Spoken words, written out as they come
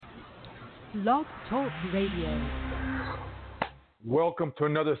Blog Talk Radio. Welcome to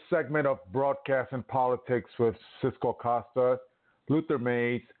another segment of Broadcast and Politics with Cisco Costa, Luther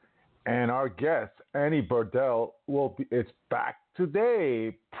Mays, and our guest, Annie Burdell, is back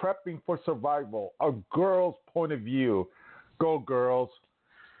today, prepping for survival, a girl's point of view. Go, girls.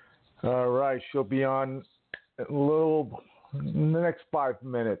 All right, she'll be on in the next 5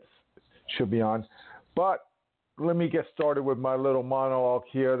 minutes. She'll be on. But let me get started with my little monologue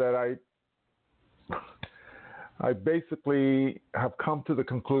here that I basically have come to the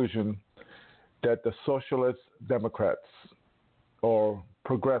conclusion that the socialist Democrats or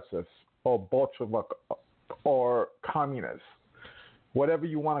progressives or Bolshevik or communists, whatever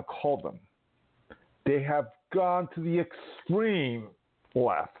you want to call them, they have gone to the extreme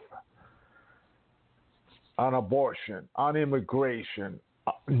left on abortion, on immigration.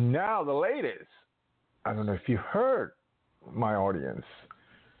 Now the latest, I don't know if you heard, my audience,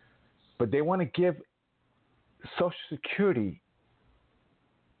 but they want to give Social Security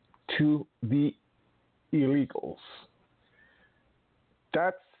to the illegals.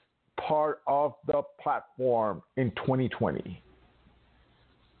 That's part of the platform in 2020.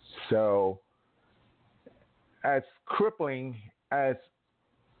 So, as crippling as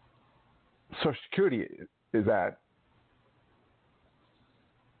Social Security is that,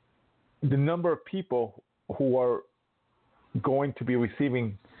 the number of people who are going to be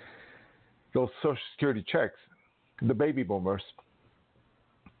receiving those Social Security checks, the baby boomers,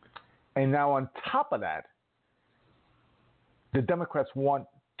 and now on top of that, the Democrats want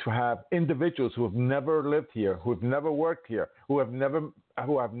to have individuals who have never lived here, who have never worked here, who have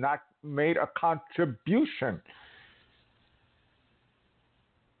not made a contribution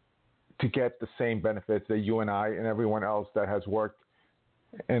to get the same benefits that you and I and everyone else that has worked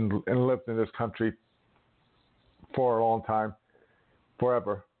and lived in this country for a long time,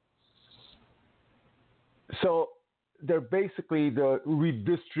 forever. So they're basically the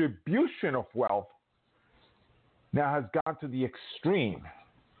redistribution of wealth now has gone to the extreme.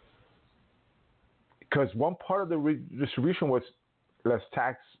 Because one part of the redistribution was let's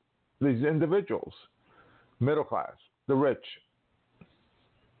tax these individuals, middle class, the rich.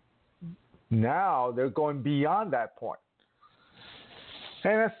 Now they're going beyond that point.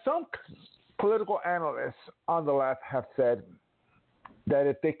 And as some political analysts on the left have said, that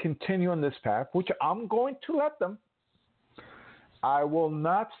if they continue on this path, which I'm going to let them, I will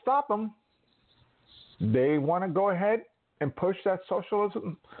not stop them. They want to go ahead and push that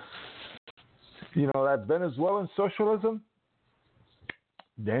socialism, that Venezuelan socialism,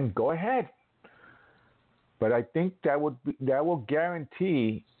 then go ahead. But I think that will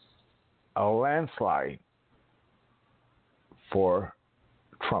guarantee a landslide for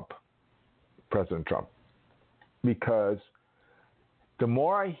President Trump, because the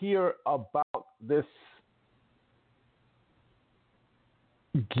more I hear about this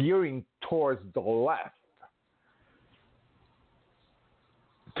gearing towards the left,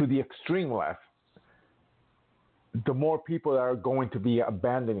 to the extreme left, the more people are going to be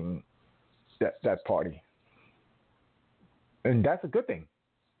abandoning that party. And that's a good thing,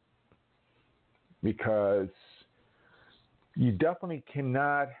 because you definitely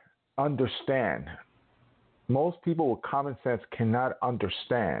cannot understand. Most people with common sense cannot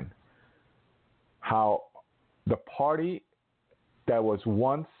understand how the party that was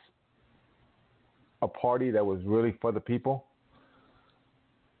once a party that was really for the people,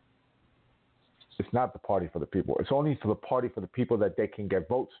 it's not the party for the people. It's only for the party for the people that they can get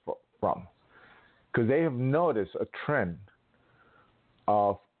votes from. Because they have noticed a trend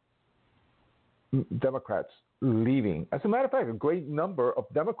of Democrats leaving. As a matter of fact, a great number of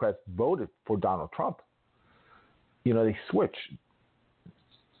Democrats voted for Donald Trump. They switched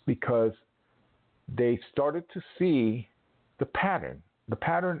because they started to see the pattern. The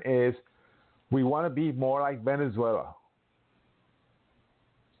pattern is we want to be more like Venezuela.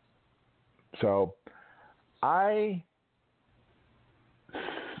 So I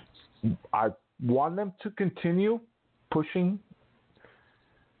want them to continue pushing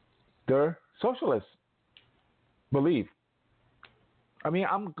their socialist belief. I mean,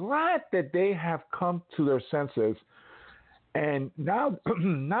 I'm glad that they have come to their senses, and now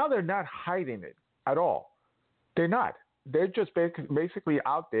they're not hiding it at all. They're not. They're just basically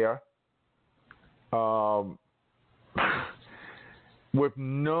out there with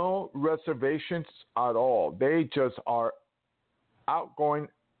no reservations at all. They just are outgoing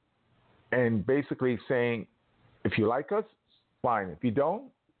and basically saying, if you like us, fine. If you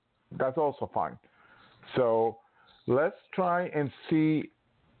don't, that's also fine. So let's try and see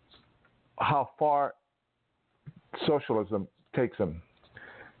how far socialism takes them.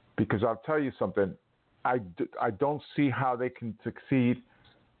 because I'll tell you something. I don't see how they can succeed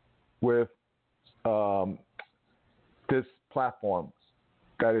with this platform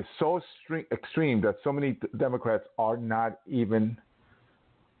that is so extreme that so many Democrats are not even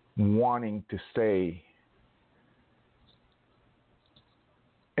wanting to stay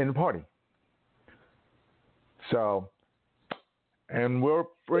in the party. So, and we're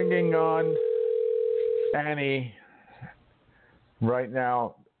bringing on Annie right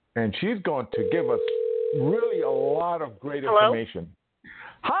now, and she's going to give us really a lot of great information.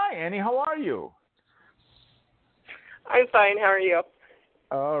 Hi, Annie. How are you? I'm fine. How are you?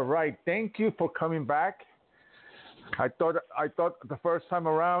 All right. Thank you for coming back. I thought the first time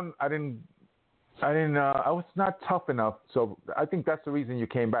around I was not tough enough. So I think that's the reason you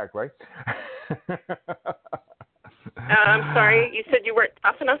came back, right? I'm sorry. You said you weren't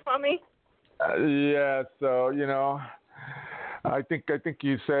tough enough on me? Yeah. So I think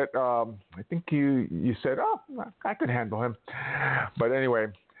you said you said, oh, I could handle him. But anyway.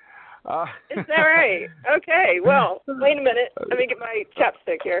 Is that right? Okay. Well, wait a minute. Let me get my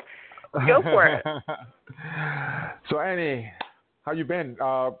chapstick here. Go for it. So Annie, how you been?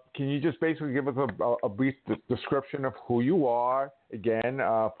 Can you just basically give us a brief description of who you are again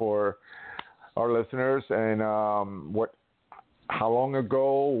for our listeners, and how long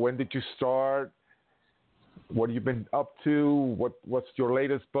ago? When did you start? What have you been up to? What's your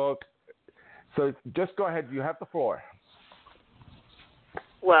latest book? So just go ahead. You have the floor.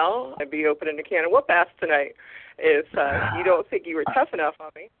 Well, I'd be opening a can of whoop-ass tonight if you don't think you were tough enough on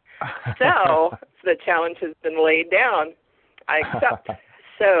me. So the challenge has been laid down. I accept.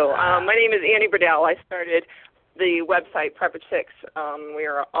 So my name is Annie Burdell. I started the website Prep@6. We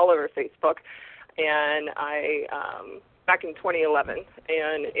are all over Facebook, and I back in 2011, and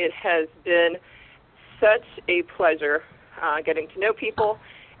it has been such a pleasure getting to know people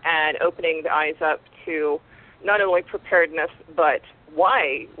and opening the eyes up to not only preparedness, but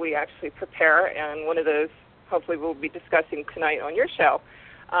why we actually prepare, and one of those hopefully we'll be discussing tonight on your show.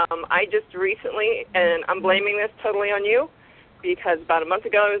 I just recently, and I'm blaming this totally on you, because about a month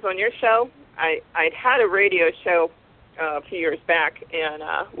ago I was on your show. I'd had a radio show a few years back, and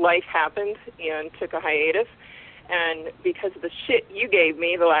life happened and took a hiatus, and because of the shit you gave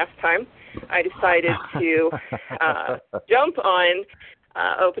me the last time, I decided to jump on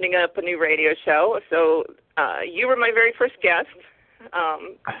opening up a new radio show. So you were my very first guest.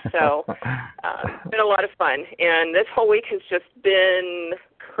 So it's been a lot of fun, and this whole week has just been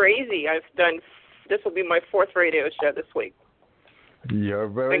crazy. This will be my 4th radio show this week. You're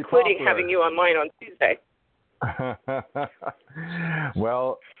very including popular. having you on mine on Tuesday.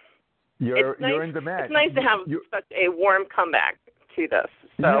 Well, you're in demand. It's nice to have such a warm comeback to this.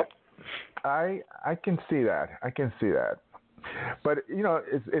 So yeah, I can see that. But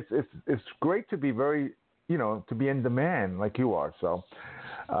it's great to be very to be in demand like you are. So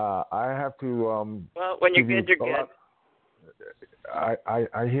I have to. Well, when you're good, you're good.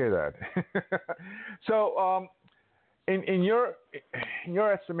 I hear that. So in your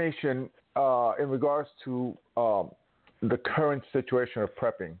estimation, in regards to the current situation of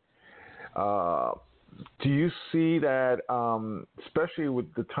prepping, do you see that, especially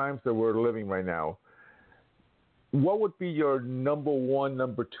with the times that we're living right now, what would be your number 1,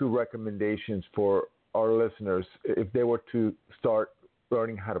 number 2 recommendations for our listeners if they were to start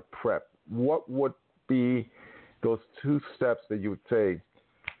learning how to prep? What would be those 2 steps that you would say,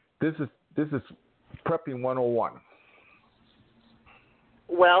 this is prepping 101?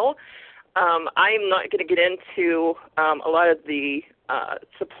 Well, I'm not going to get into a lot of the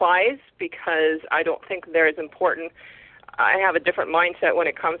supplies, because I don't think they're as important. I have a different mindset when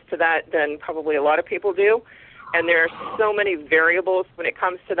it comes to that than probably a lot of people do. And there are so many variables when it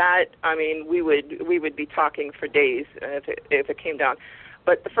comes to that. I mean, we would be talking for days if it came down.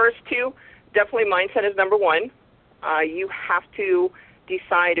 But the first 2, definitely mindset is number 1. You have to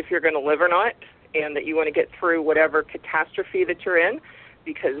decide if you're going to live or not, and that you want to get through whatever catastrophe that you're in,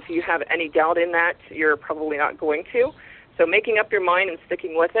 because if you have any doubt in that, you're probably not going to. So making up your mind and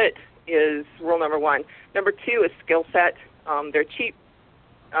sticking with it is rule number 1. Number 2 is skill set. They're cheap.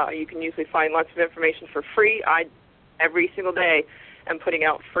 You can usually find lots of information for free. Every single day am putting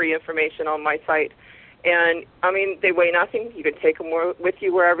out free information on my site. And, I mean, they weigh nothing. You can take them with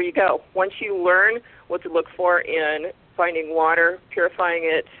you wherever you go. Once you learn what to look for in finding water, purifying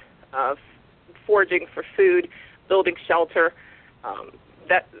it, foraging for food, building shelter,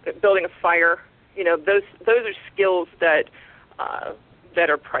 building a fire, those are skills that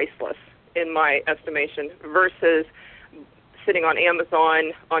are priceless in my estimation, versus sitting on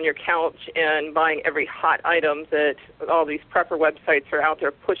Amazon on your couch and buying every hot item that all these prepper websites are out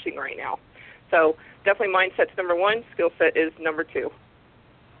there pushing right now. So definitely mindset's number one, skill set is number two.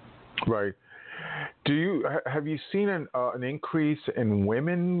 Right. Have you seen an increase in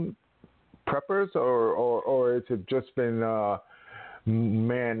women preppers, or has it just been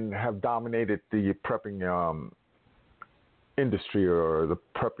men have dominated the prepping industry, or the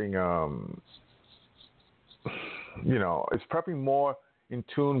prepping? Is prepping more in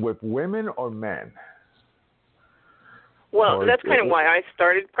tune with women or men? Well, that's kind of why I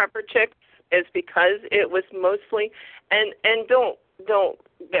started Prepper Chicks, is because it was mostly, and don't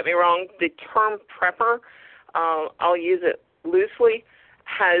get me wrong, the term prepper, I'll use it loosely,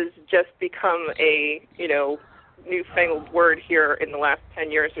 has just become a, newfangled word here in the last 10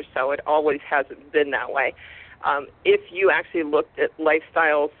 years or so. It always hasn't been that way. If you actually looked at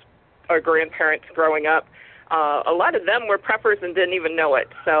lifestyles our grandparents growing up, a lot of them were preppers and didn't even know it.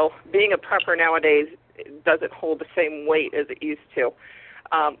 So being a prepper nowadays doesn't hold the same weight as it used to.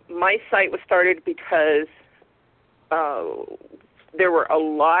 My site was started because there were a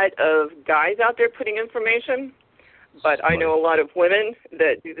lot of guys out there putting information, but I know a lot of women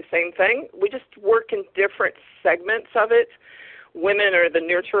that do the same thing. We just work in different segments of it. Women are the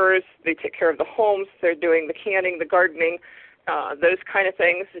nurturers. They take care of the homes. They're doing the canning, the gardening, those kind of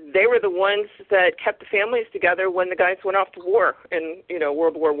things. They were the ones that kept the families together when the guys went off to war in,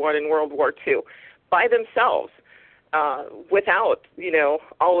 World War I and World War II by themselves, without,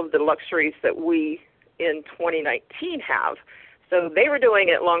 all of the luxuries that we in 2019 have. So they were doing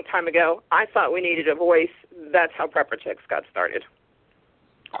it a long time ago. I thought we needed a voice. That's how Prepper Chicks got started.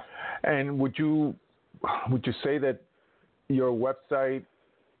 And would you say that your website,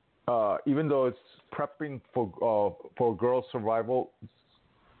 even though it's prepping for girl survival,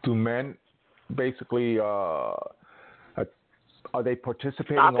 do men basically are they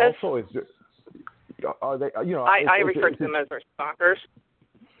participating also? Are they? I refer to them as our stalkers.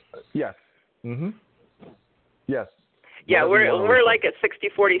 Yes. Mhm. Yes. Yeah, we're like a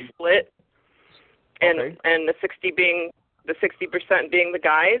 60-40 split, and okay. and the 60% being the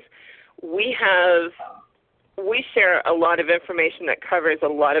guys. We share a lot of information that covers a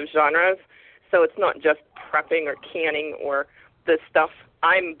lot of genres, so it's not just prepping or canning or the stuff.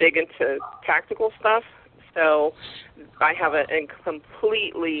 I'm big into tactical stuff, so I have a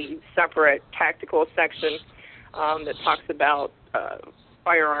completely separate tactical section that talks about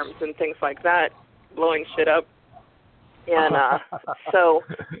firearms and things like that, blowing shit up. And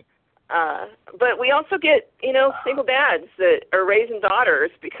but we also get, single dads that are raising daughters,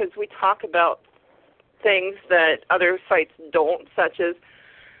 because we talk about things that other sites don't, such as,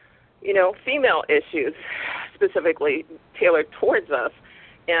 female issues specifically tailored towards us.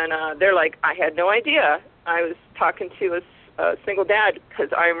 And they're like, I had no idea. I was talking to a single dad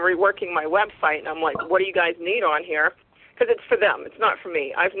because I'm reworking my website, and I'm like, what do you guys need on here? Because it's for them. It's not for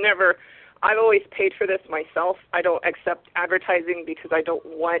me. I've always paid for this myself. I don't accept advertising because I don't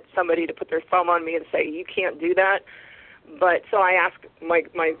want somebody to put their thumb on me and say, you can't do that. But so I ask my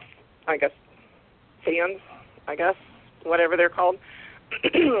I guess, fans, whatever they're called,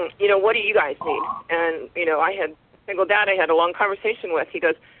 what do you guys need? And, I had a single dad I had a long conversation with. He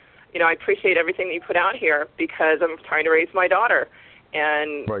goes, I appreciate everything that you put out here because I'm trying to raise my daughter.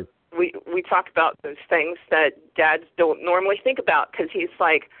 And right. we talk about those things that dads don't normally think about, because he's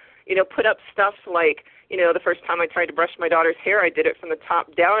like, put up stuff like, the first time I tried to brush my daughter's hair, I did it from the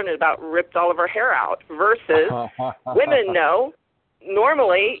top down and it about ripped all of her hair out, versus women know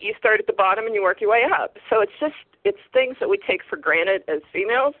normally you start at the bottom and you work your way up. So it's things that we take for granted as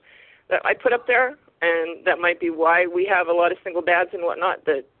females that I put up there, and that might be why we have a lot of single dads and whatnot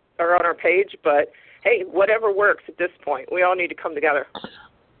that are on our page. But hey, whatever works at this point. We all need to come together.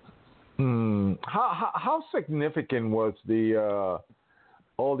 How significant was the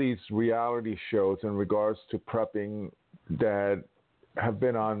all these reality shows in regards to prepping that have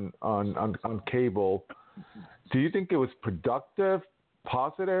been on cable? Do you think it was productive,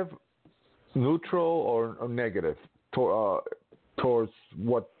 positive, neutral, or negative towards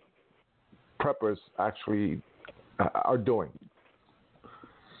what preppers actually are doing?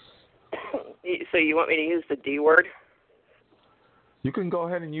 So you want me to use the D word? You can go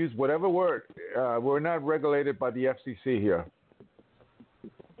ahead and use whatever word. We're not regulated by the FCC here.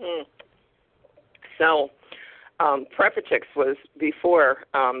 So, Prepper Chicks was before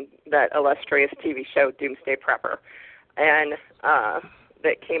that illustrious TV show Doomsday Prepper, and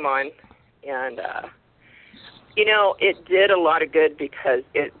that came on, and it did a lot of good because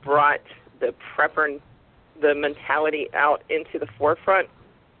it brought the prepper, the mentality out into the forefront.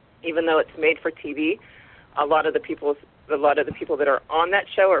 Even though it's made for TV, a lot of the people a lot of the people that are on that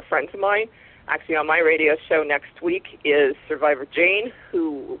show are friends of mine. Actually, on my radio show next week is Survivor Jane,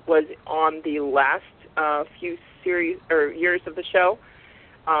 who was on the last few series or years of the show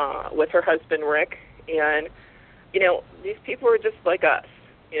with her husband Rick. And these people are just like us.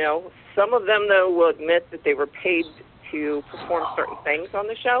 Some of them though will admit that they were paid to perform certain things on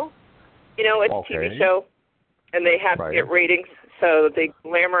the show. It's a TV show, and they have to get ratings, so they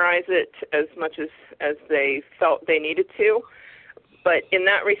glamorize it as much as they felt they needed to. But in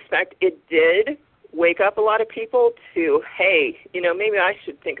that respect, it did wake up a lot of people to, hey, maybe I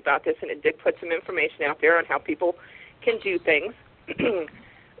should think about this, and it did put some information out there on how people can do things.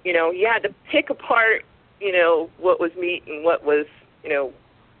 You had to pick apart, what was meat and what was,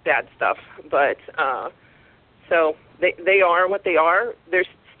 bad stuff. But so they are what they are. There's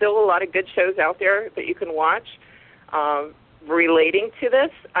still a lot of good shows out there that you can watch relating to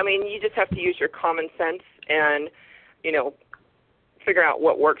this. I mean, you just have to use your common sense and, figure out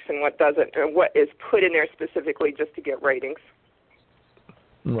what works and what doesn't, or what is put in there specifically just to get ratings.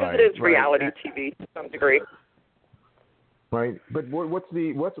 Because it is reality TV to some degree. Right, but what's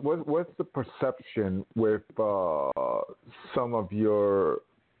the perception with some of your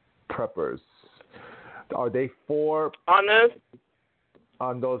preppers? Are they for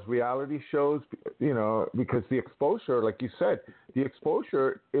on those reality shows? Because the exposure, like you said, the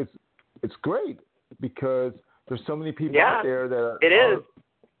exposure it's great because there's so many people out there that are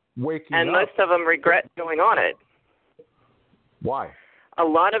waking up. And most of them regret going on it. Why? A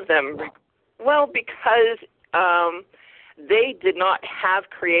lot of them, because they did not have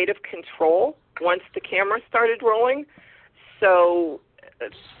creative control once the camera started rolling. So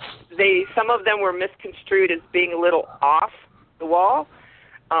some of them were misconstrued as being a little off the wall.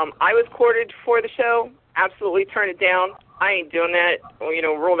 I was courted for the show, absolutely turned it down. I ain't doing that.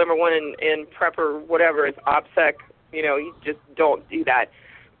 Rule number one in prep or whatever is OPSEC. You just don't do that.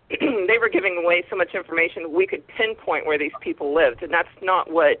 They were giving away so much information, we could pinpoint where these people lived, and that's not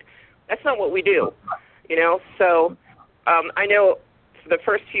what we do. So I know for the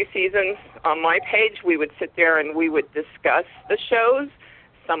first few seasons on my page, we would sit there and we would discuss the shows.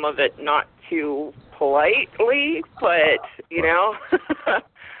 Some of it not too politely, but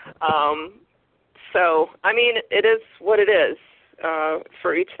So, I mean, it is what it is.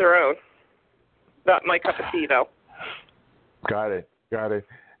 For each their own. Not my cup of tea, though. Got it.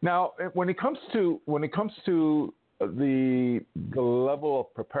 Now, when it comes to the level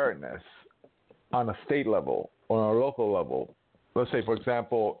of preparedness on a state level or on a local level, let's say, for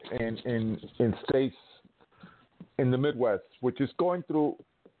example, in states in the Midwest, which is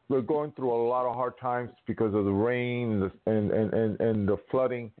we're going through a lot of hard times because of the rain and the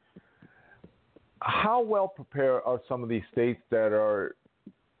flooding. How well prepared are some of these states that are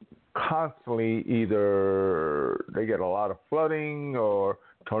constantly either they get a lot of flooding or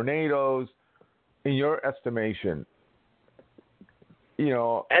tornadoes? In your estimation,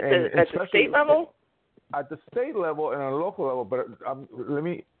 at the state level, at the state level and on a local level. But let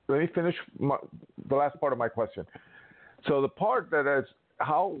me finish the last part of my question. So the part that is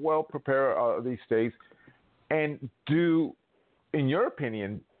how well prepared are these states, and in your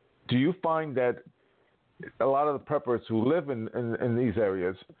opinion, do you find that a lot of the preppers who live in these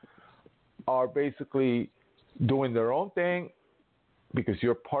areas are basically doing their own thing because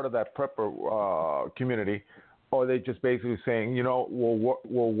you're part of that prepper community, or are they just basically saying,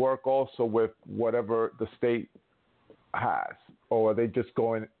 we'll work also with whatever the state has, or are they just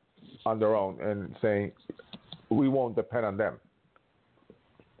going on their own and saying we won't depend on them?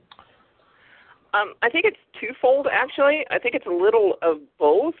 I think it's twofold, actually. I think it's a little of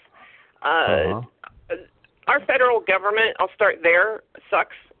both. Our federal government, I'll start there,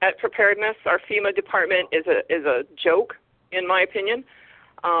 sucks at preparedness. Our FEMA department is a joke, in my opinion.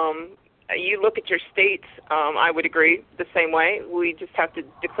 You look at your states, I would agree the same way. We just have to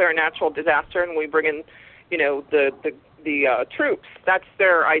declare a natural disaster, and we bring in, the troops. That's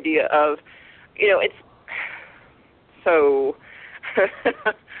their idea of, it's so.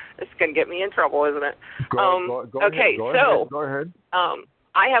 It's going to get me in trouble, isn't it? Go ahead.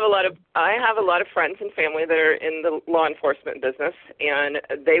 I have a lot of friends and family that are in the law enforcement business, and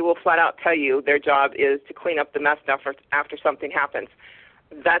they will flat out tell you their job is to clean up the mess after something happens.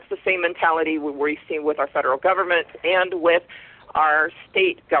 That's the same mentality we see with our federal government and with our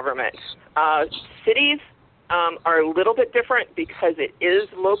state government. Cities are a little bit different because it is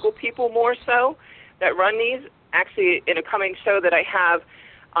local people more so that run these. Actually, in a coming show that I have,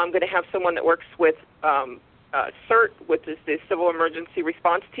 I'm going to have someone that works with CERT, which is the Civil Emergency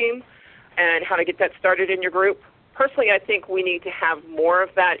Response Team, and how to get that started in your group. Personally, I think we need to have more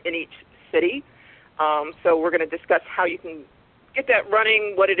of that in each city. So we're going to discuss how you can get that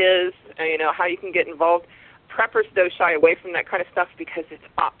running, what it is, how you can get involved. Preppers, though, shy away from that kind of stuff because it's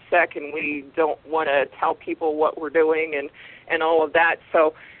OPSEC and we don't want to tell people what we're doing and all of that.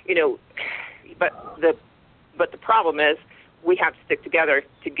 So, but the problem is we have to stick together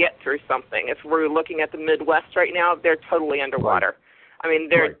to get through something. If we're looking at the Midwest right now, they're totally underwater. Right. I mean,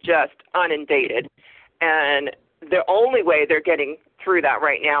 they're just inundated. And the only way they're getting through that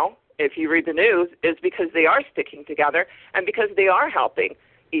right now, if you read the news, is because they are sticking together and because they are helping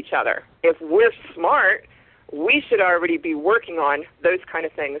each other. If we're smart, we should already be working on those kind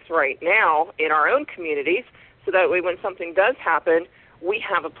of things right now in our own communities so that way when something does happen, we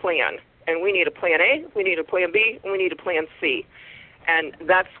have a plan. And we need a plan A, we need a plan B, and we need a plan C. And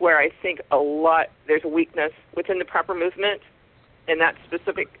that's where I think there's a weakness within the prepper movement in that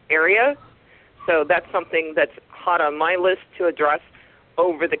specific area. So that's something that's hot on my list to address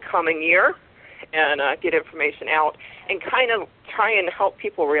over the coming year and get information out and kind of try and help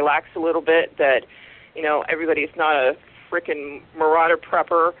people relax a little bit that, everybody's not a frickin' marauder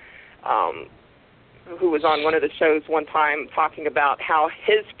prepper who was on one of the shows one time talking about how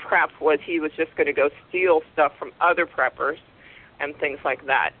his prep was he was just going to go steal stuff from other preppers and things like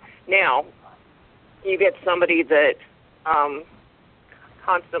that. Now, you get somebody that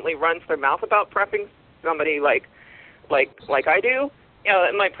constantly runs their mouth about prepping, somebody like I do,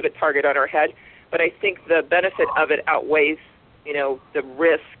 it might put a target on our head, but I think the benefit of it outweighs, the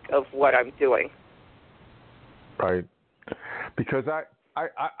risk of what I'm doing. Right. Because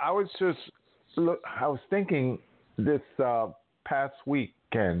I was thinking this past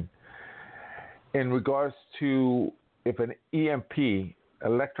weekend in regards to if an EMP,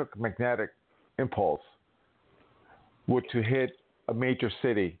 electromagnetic impulse, were to hit a major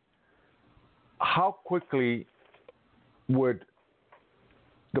city, how quickly would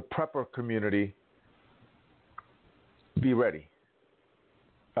the prepper community be ready?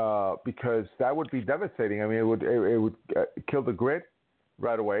 Because that would be devastating. I mean, it would kill the grid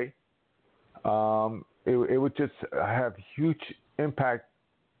right away. It would just have huge impact.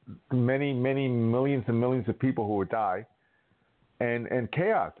 Many millions and millions of people who would die, and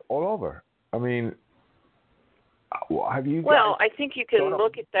chaos all over. I mean, have you? Well, I think you can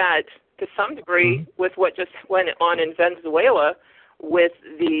look at that to some degree with what just went on in Venezuela with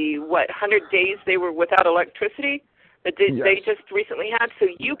the 100 days they were without electricity that they just recently had. So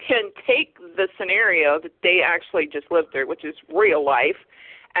you can take the scenario that they actually just lived through, which is real life,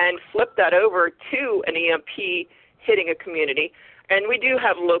 and flip that over to an EMP hitting a community. And we do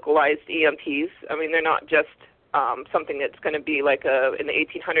have localized EMPs. I mean, they're not just something that's going to be like in the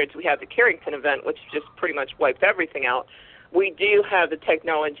 1800s we had the Carrington event, which just pretty much wiped everything out. We do have the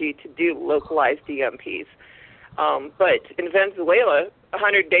technology to do localized EMPs. But in Venezuela,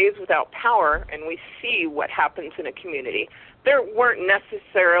 100 days without power, and we see what happens in a community. There weren't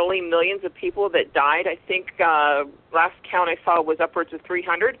necessarily millions of people that died. I think last count I saw was upwards of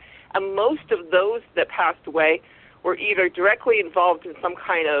 300. And most of those that passed away were either directly involved in some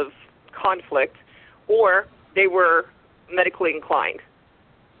kind of conflict or they were medically inclined.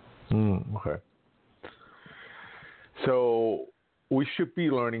 Okay. So we should be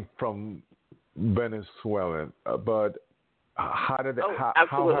learning from Venezuela, but how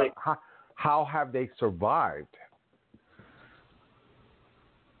have they survived?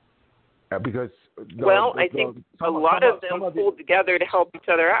 Because I think a lot of them pulled together to help each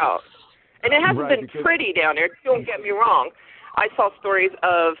other out, and it hasn't been pretty down there. Don't get me wrong. I saw stories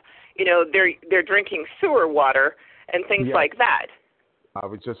of they're drinking sewer water and things like that. I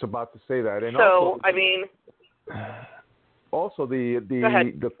was just about to say that, and so also, also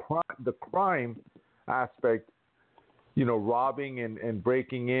the crime aspect, robbing and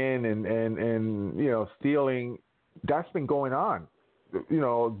breaking in and stealing, that's been going on,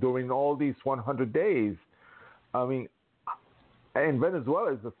 during all these 100 days. I mean, and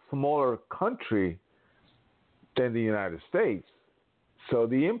Venezuela is a smaller country than the United States, so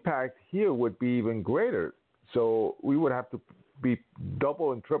the impact here would be even greater. So we would have to be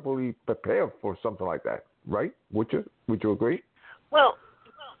double and triply prepared for something like that, right? Would you agree? Well,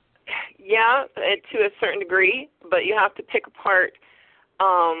 yeah, to a certain degree, but you have to pick apart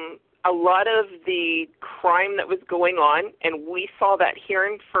a lot of the crime that was going on, and we saw that here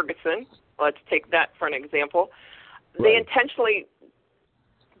in Ferguson. Let's take that for an example. Right. They intentionally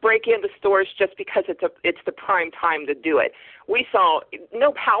break into stores just because it's the prime time to do it. We saw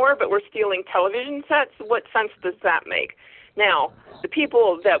no power, but we're stealing television sets. What sense does that make? Now, the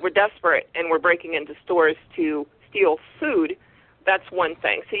people that were desperate and were breaking into stores to steal food, that's one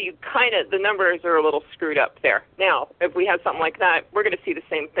thing. So the numbers are a little screwed up there. Now, if we have something like that, we're going to see the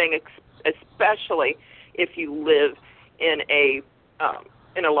same thing, especially if you live in a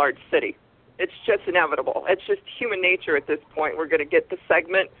large city. It's just inevitable. It's just human nature at this point. We're going to get the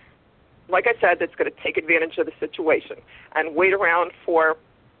segment, like I said, that's going to take advantage of the situation and wait around for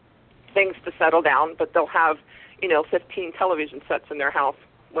things to settle down, but they'll have, 15 television sets in their house,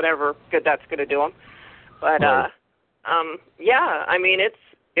 whatever good that's going to do them. But, right.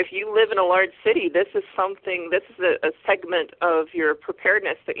 if you live in a large city, this is a segment of your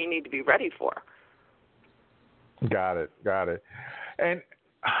preparedness that you need to be ready for. Got it. And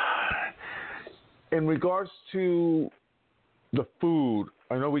in regards to the food,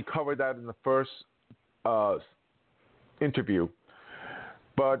 I know we covered that in the first interview,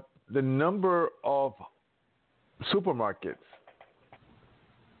 but the number of supermarkets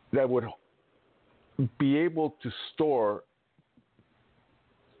that would be able to store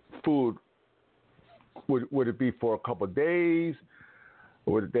food, would it be for a couple of days?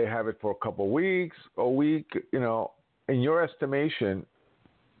 Would they have it for a couple of weeks, a week? In your estimation,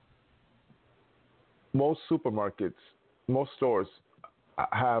 most supermarkets, most stores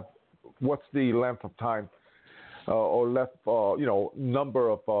have, what's the length of time number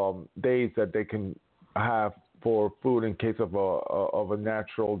of days that they can have for food in case of a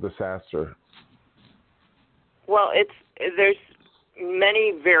natural disaster? Well, there's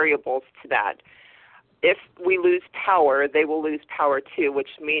many variables to that. If we lose power, they will lose power too, which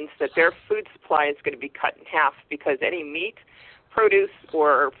means that their food supply is going to be cut in half because any meat, produce,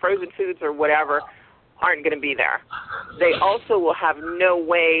 or frozen foods or whatever aren't going to be there. They also will have no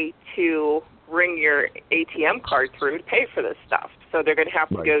way to ring your ATM card through to pay for this stuff. So they're going to have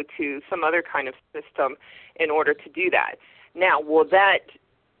to go to some other kind of system in order to do that. Now, will that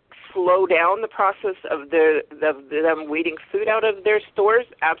slow down the process of them weeding food out of their stores?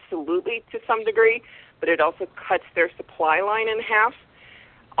 Absolutely, to some degree, but it also cuts their supply line in half.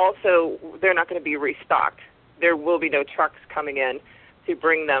 Also, they're not going to be restocked. There will be no trucks coming in to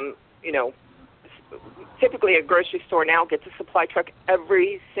bring them, typically a grocery store now gets a supply truck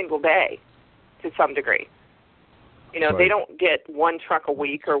every single day to some degree. They don't get one truck a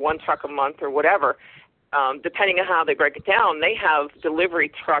week or one truck a month or whatever. Depending on how they break it down, they have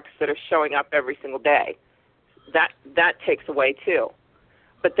delivery trucks that are showing up every single day. That takes away too.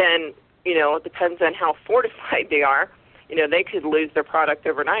 But then, it depends on how fortified they are. They could lose their product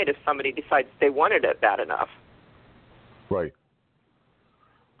overnight if somebody decides they wanted it bad enough. Right.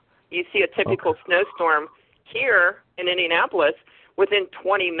 You see a typical snowstorm here in Indianapolis, within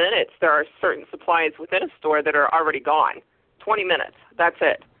 20 minutes there are certain supplies within a store that are already gone. 20 minutes, that's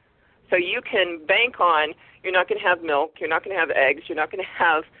it. So you can bank on you're not going to have milk, you're not going to have eggs, you're not going to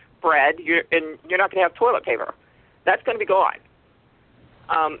have bread, and you're not going to have toilet paper. That's going to be gone.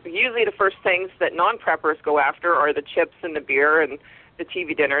 Usually the first things that non-preppers go after are the chips and the beer and the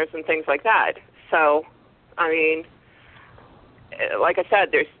TV dinners and things like that. So, like I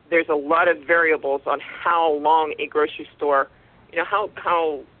said, there's a lot of variables on how long a grocery store,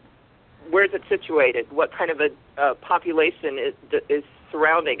 where's it situated, what kind of a population is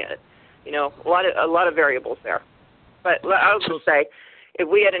surrounding it. A lot of variables there. But I would just say, if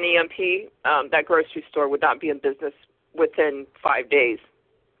we had an EMP, that grocery store would not be in business within 5 days,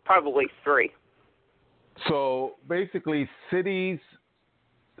 probably 3. So basically, cities,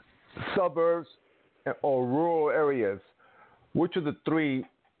 suburbs, or rural areas, which of the 3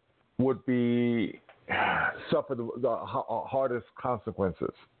 would be suffer the hardest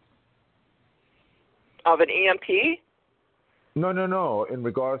consequences? Of an EMP? No. In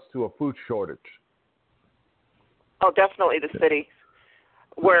regards to a food shortage. Oh, definitely the city,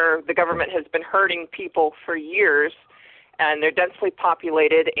 where the government has been hurting people for years, and they're densely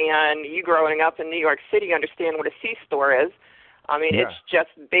populated. And you growing up in New York City understand what a C-store is. It's just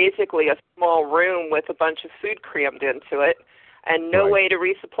basically a small room with a bunch of food crammed into it, and no way to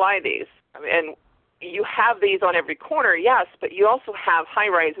resupply these. And you have these on every corner, yes, but you also have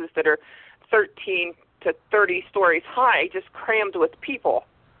high-rises that are 13 to 30 stories high, just crammed with people.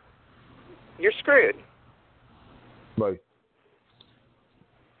 You're screwed. Right.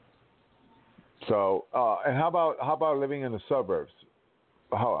 So, and how about living in the suburbs?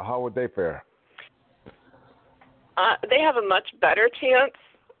 How would they fare? They have a much better chance,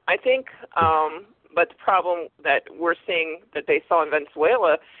 I think. But the problem that we're seeing that they saw in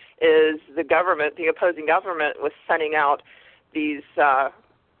Venezuela is the opposing government was sending out these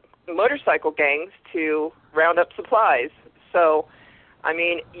motorcycle gangs to round up supplies. So,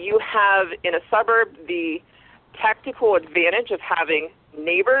 you have in a suburb the tactical advantage of having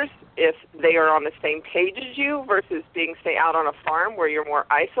neighbors if they are on the same page as you versus being, say, out on a farm where you're more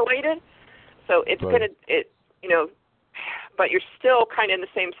isolated. So it's but you're still kind of in the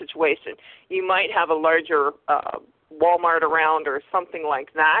same situation. You might have a larger Walmart around or something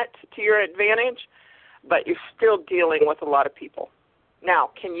like that to your advantage, but you're still dealing with a lot of people.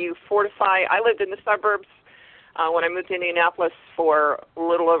 Now, can you fortify? I lived in the suburbs when I moved to Indianapolis for a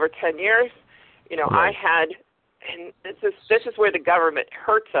little over 10 years. You know, right. I had, and this is where the government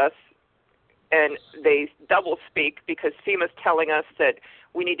hurts us, and they double speak because FEMA's telling us that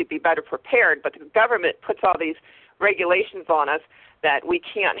we need to be better prepared, but the government puts all these regulations on us that we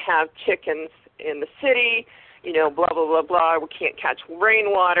can't have chickens in the city, you know, blah, blah, blah, blah. We can't catch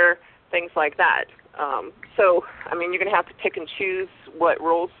rainwater, things like that. So, I mean, you're going to have to pick and choose what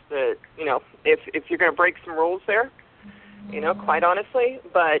rules that, you know, if you're going to break some rules there, you know, quite honestly.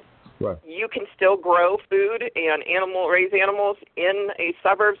 But right. You can still grow food and raise animals in a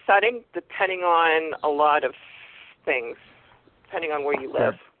suburb setting depending on a lot of things, depending on where you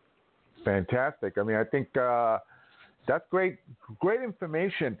live. Fantastic. I mean, I think that's great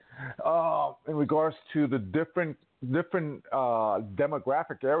information in regards to the different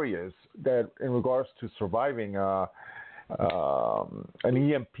demographic areas that in regards to surviving an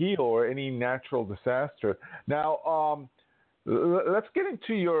EMP or any natural disaster. Now, let's get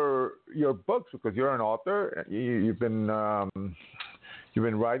into your books because you're an author. You've been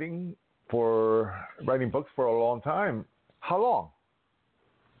writing books for a long time. How long?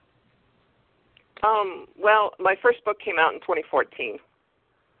 Well, my first book came out in 2014,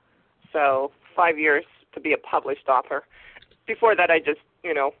 so 5 years to be a published author. Before that, I just,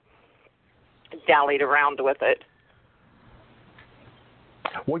 you know, dallied around with it.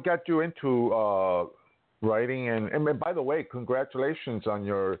 What got you into writing? And by the way, congratulations on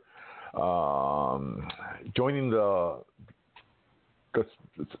your joining the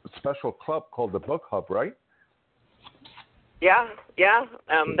special club called the Book Hub, right? Yeah,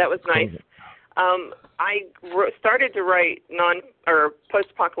 that was nice. I started to write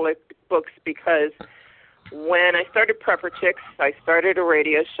post-apocalyptic books because when I started Prepper Chicks, I started a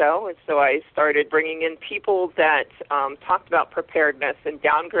radio show, and so I started bringing in people that talked about preparedness in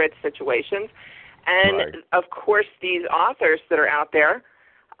down-grid situations. And, right. Of course, these authors that are out there,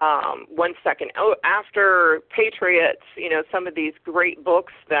 after Patriots, you know, some of these great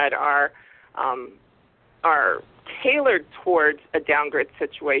books that are tailored towards a down-grid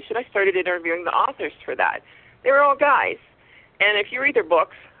situation, I started interviewing the authors for that. They were all guys. And if you read their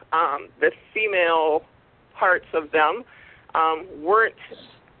books, the female parts of them weren't,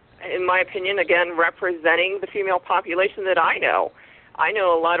 in my opinion, again, representing the female population that I know. I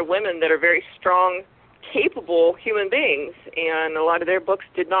know a lot of women that are very strong, capable human beings, and a lot of their books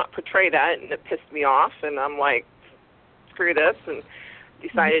did not portray that, and it pissed me off, and I'm like, screw this, and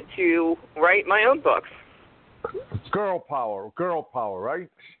decided to write my own books. Girl power, right?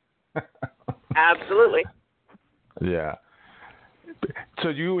 Absolutely. Yeah. So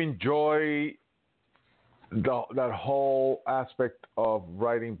you enjoy that whole aspect of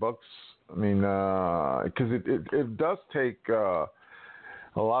writing books? I mean, because it does take a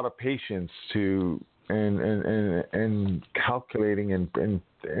lot of patience to and calculating and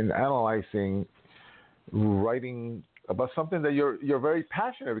analyzing, writing about something that you're very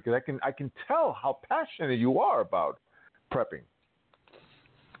passionate, because I can tell how passionate you are about prepping.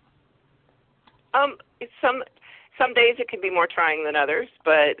 Some days it can be more trying than others,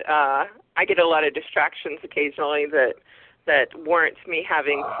 but I get a lot of distractions occasionally that warrants me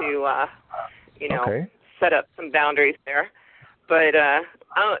having to set up some boundaries there. But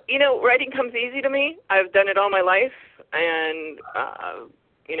writing comes easy to me. I've done it all my life, and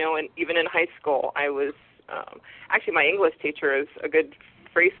and even in high school, I was actually, my English teacher is a good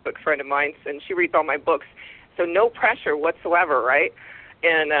Facebook friend of mine, and she reads all my books, so no pressure whatsoever, right?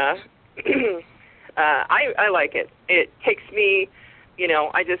 And I like it. It takes me,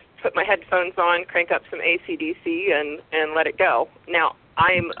 I just put my headphones on, crank up some AC/DC, and let it go. Now,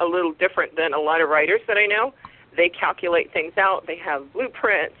 I'm a little different than a lot of writers that I know. They calculate things out. They have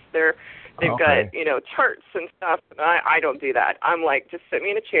blueprints. They've got, charts and stuff. I don't do that. I'm like, just sit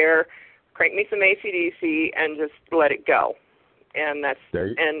me in a chair, crank me some AC/DC, and just let it go. And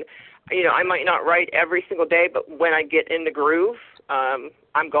I might not write every single day, but when I get in the groove,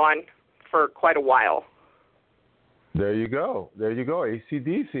 I'm gone for quite a while. There you go.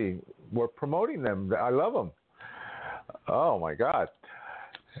 AC/DC. We're promoting them. I love them. Oh my God.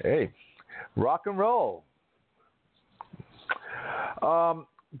 Hey, rock and roll.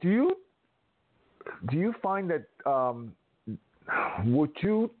 Do you find that would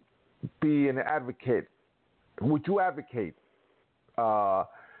you be an advocate? Would you advocate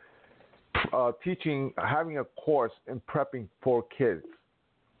teaching, having a course in prepping for kids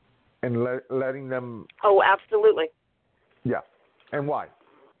and letting them? Oh, absolutely. Yeah. And why?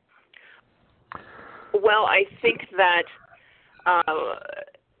 Well, I think that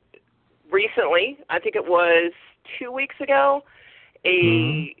recently, I think it was 2 weeks ago,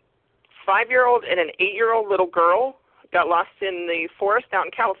 a 5-year-old and an 8-year-old little girl got lost in the forest out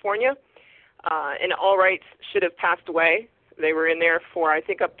in California. In all rights, should have passed away. They were in there for, I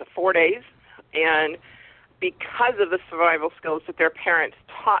think, up to 4 days. And because of the survival skills that their parents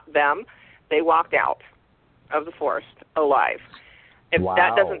taught them, they walked out of the forest alive. If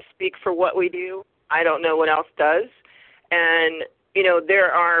that doesn't speak for what we do, I don't know what else does. And, you know,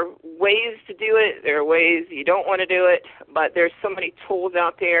 there are ways to do it. There are ways you don't want to do it. But there's so many tools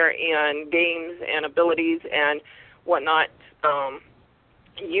out there and games and abilities and whatnot.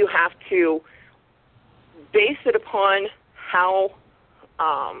 You have to base it upon how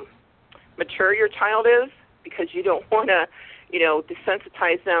mature your child is, because you don't want to, you know,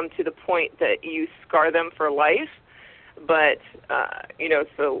 desensitize them to the point that you scar them for life. But, you know,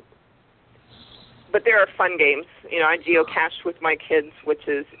 but there are fun games. You know, I geocache with my kids, which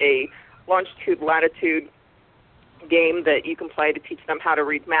is a longitude, latitude game that you can play to teach them how to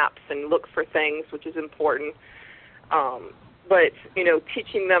read maps and look for things, which is important. But, you know,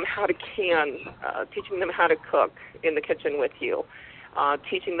 teaching them how to can, teaching them how to cook in the kitchen with you,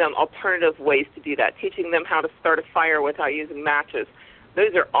 teaching them alternative ways to do that, teaching them how to start a fire without using matches.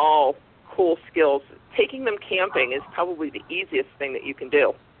 Those are all cool skills. Taking them camping is probably the easiest thing that you can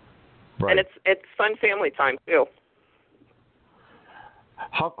do. Right. And it's fun family time, too.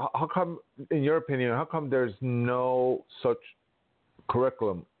 How come, in your opinion, how come there's no such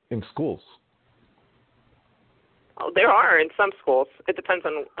curriculum in schools? Oh, there are in some schools. It depends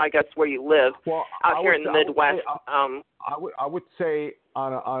on, I guess, where you live. Well, out here in the Midwest. I would say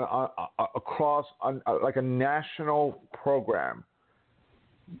across like a national program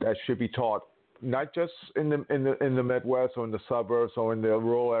that should be taught, not just in the Midwest or in the suburbs or in the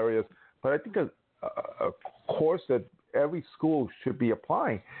rural areas, but I think a course that every school should be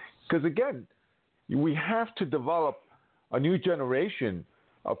applying. Because again, we have to develop a new generation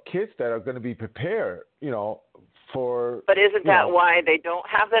of kids that are going to be prepared, you know, for. But isn't that why they don't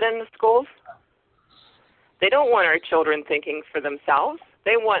have that in the schools? They don't want our children thinking for themselves.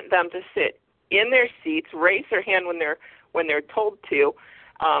 They want them to sit in their seats, raise their hand when they're told to,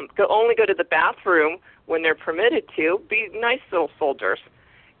 only go to the bathroom when they're permitted to, be nice little soldiers.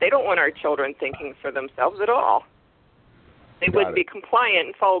 They don't want our children thinking for themselves at all. They would be compliant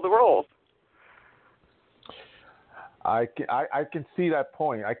and follow the rules. I can see that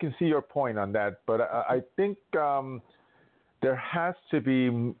point. I can see your point on that, but I think there has to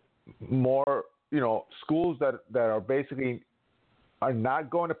be more, you know, schools that are basically are not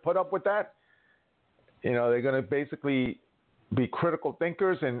going to put up with that. You know, they're going to basically be critical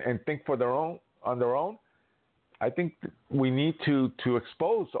thinkers and think for on their own. I think we need to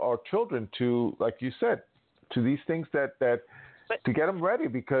expose our children to, like you said, to these things that to get them ready,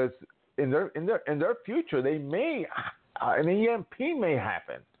 because in their future they may an EMP may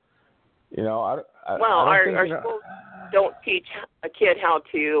happen. You know, our schools don't teach a kid how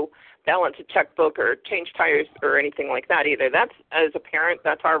to balance a checkbook or change tires or anything like that either. That's, as a parent,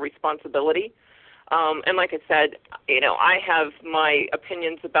 that's our responsibility. And like I said, you know, I have my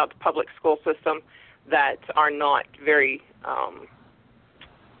opinions about the public school system that are not very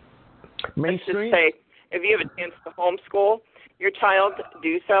mainstream. Let's just say, if you have a chance to homeschool your child,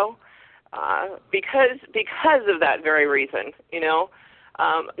 do so, because of that very reason. You know,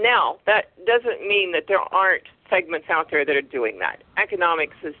 now that doesn't mean that there aren't segments out there that are doing that.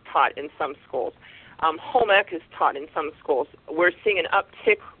 Economics is taught in some schools. Home ec is taught in some schools. We're seeing an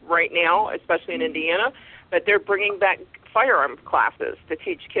uptick right now, especially in Indiana, that they're bringing back firearm classes to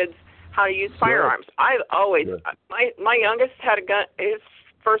teach kids how to use firearms. I've always my youngest had a gun. His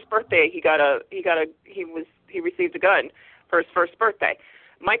first birthday, he received a gun for his first birthday.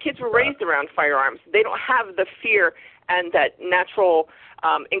 My kids were raised around firearms. They don't have the fear and that natural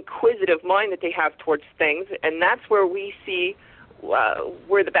inquisitive mind that they have towards things, and that's where we see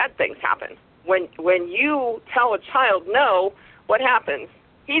where the bad things happen. When you tell a child no, what happens?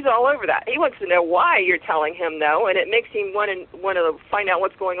 He's all over that. He wants to know why you're telling him no, and it makes him want to find out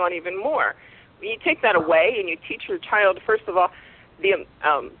what's going on even more. When you take that away and you teach your child, first of all,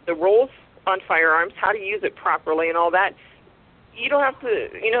 the rules on firearms, how to use it properly and all that, you don't have to,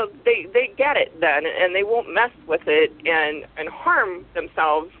 you know, they get it then, and they won't mess with it and harm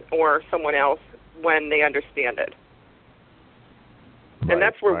themselves or someone else when they understand it. Right, and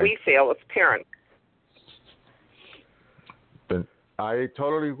that's where we fail as parents. I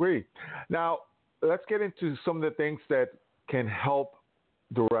totally agree. Now, let's get into some of the things that can help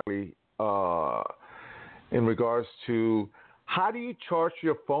directly in regards to how do you charge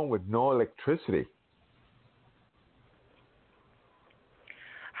your phone with no electricity?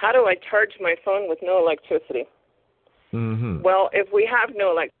 How do I charge my phone with no electricity? Mm-hmm. Well, if we have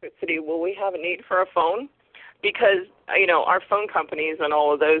no electricity, will we have a need for a phone? Because, our phone companies and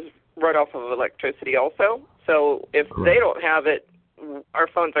all of those run off of electricity also. So if they don't have it, our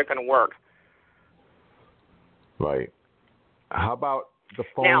phones aren't going to work. Right. How about the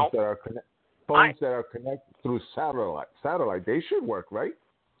phones Now, that are connected through satellite? Satellite, they should work, right?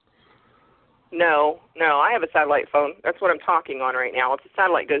 No, I have a satellite phone. That's what I'm talking on right now. If the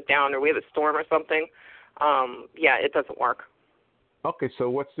satellite goes down or we have a storm or something, it doesn't work. Okay, so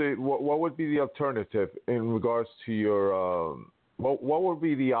what would be the alternative in regards to your what would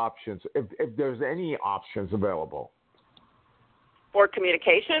be the options if there's any options available for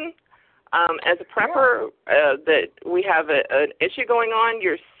communication? As a prepper, that we have an issue going on.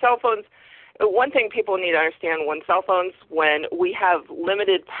 Your cell phones. One thing people need to understand: when we have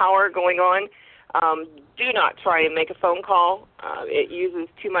limited power going on, do not try and make a phone call. It uses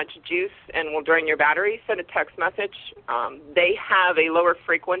too much juice and will drain your battery. Send a text message. They have a lower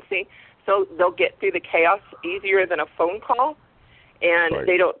frequency, so they'll get through the chaos easier than a phone call, and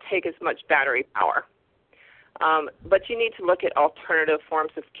they don't take as much battery power. But you need to look at alternative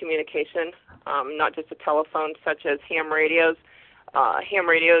forms of communication, not just a telephone, such as ham radios.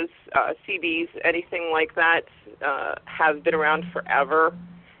 CBs, anything like that, have been around forever,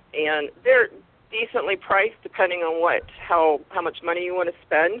 and they're decently priced depending on how much money you want to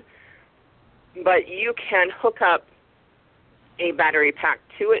spend. But you can hook up a battery pack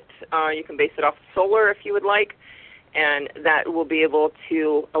to it. You can base it off solar if you would like, and that will be able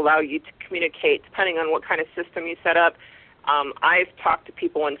to allow you to communicate depending on what kind of system you set up. I've talked to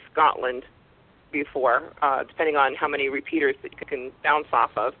people in Scotland before, depending on how many repeaters that you can bounce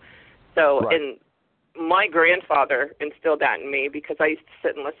off of. So, and my grandfather instilled that in me because I used to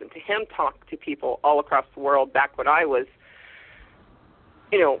sit and listen to him talk to people all across the world back when I was,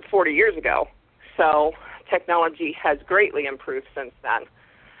 40 years ago. So technology has greatly improved since then.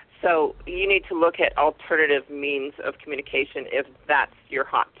 So you need to look at alternative means of communication if that's your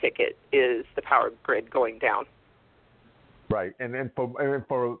hot ticket, is the power grid going down. Right, and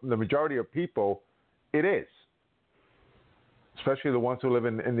for the majority of people, it is, especially the ones who live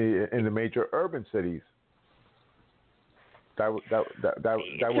in the major urban cities. That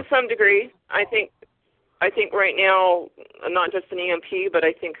to some degree, I think right now, not just an EMP, but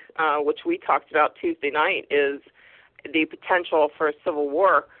I think which we talked about Tuesday night is the potential for a civil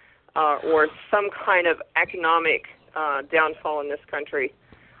war or some kind of economic downfall in this country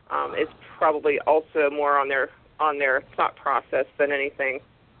is probably also more on their thought process than anything.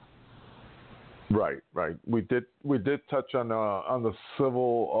 Right. We did touch on the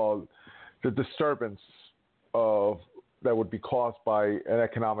civil the disturbance that would be caused by an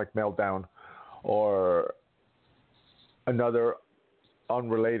economic meltdown or another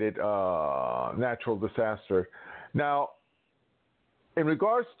unrelated natural disaster. Now, in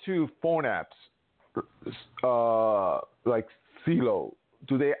regards to phone apps like Philo,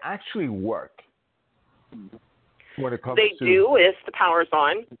 do they actually work when it comes to? They do if the power's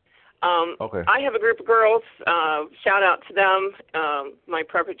on. Okay. I have a group of girls, shout out to them, my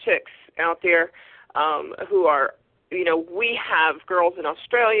prepper chicks out there, who are, we have girls in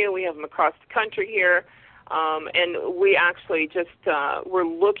Australia, we have them across the country here, and we actually just, we're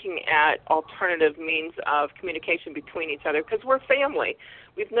looking at alternative means of communication between each other because we're family.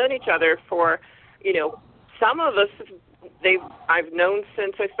 We've known each other for, some of us, I've known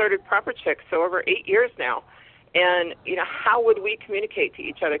since I started Prepper Chicks, so over 8 years now. And, how would we communicate to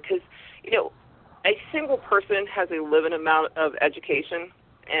each other? Because, a single person has a limited amount of education.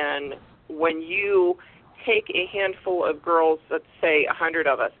 And when you take a handful of girls, let's say 100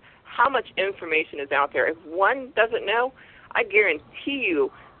 of us, how much information is out there? If one doesn't know, I guarantee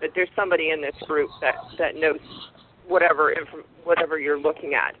you that there's somebody in this group that knows whatever you're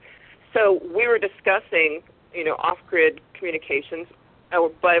looking at. So we were discussing, off-grid communications,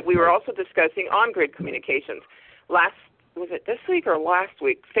 but we were also discussing on-grid communications. Was it this week or last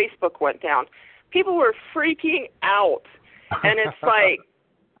week? Facebook went down. People were freaking out, and it's like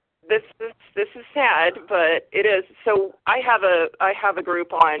this is sad, but it is. So I have a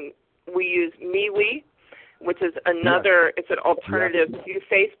group on. We use MeWe, which is another. It's an alternative to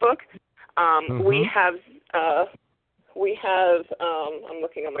Facebook. We have. I'm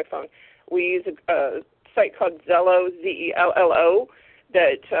looking on my phone. We use a site called Zello, Zello,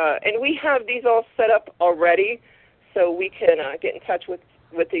 and we have these all set up already, so we can get in touch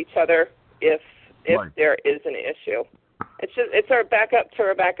with each other if there is an issue. It's our backup to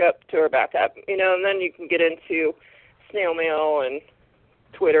our backup to our backup, and then you can get into snail mail and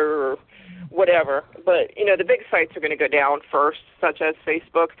Twitter or whatever. But, the big sites are going to go down first, such as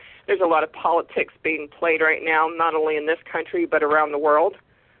Facebook. There's a lot of politics being played right now, not only in this country but around the world.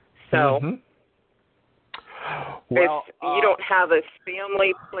 So well, if you don't have a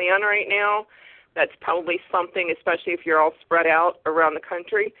family plan right now, that's probably something, especially if you're all spread out around the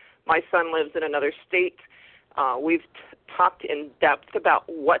country. My son lives in another state. We've talked in depth about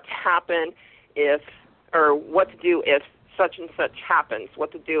what to happen what to do if such and such happens,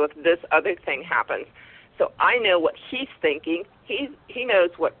 what to do if this other thing happens. So I know what he's thinking. He knows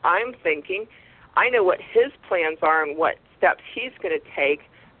what I'm thinking. I know what his plans are and what steps he's going to take,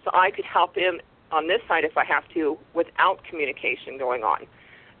 so I could help him on this side if I have to without communication going on.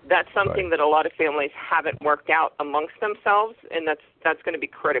 That's something that a lot of families haven't worked out amongst themselves, and that's going to be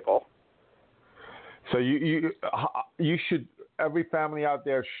critical. So you should, every family out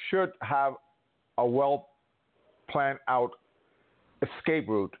there should have a well planned out escape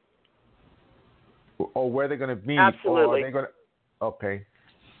route, or where they're going to meet. Absolutely. Or are they going to, okay.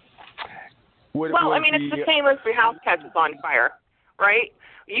 It's the same as your house catches on fire, right?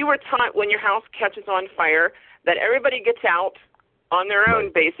 You were taught when your house catches on fire that everybody gets out on their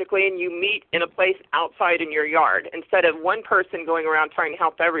own, basically, and you meet in a place outside in your yard instead of one person going around trying to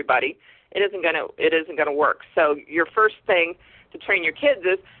help everybody. It isn't gonna work. So your first thing to train your kids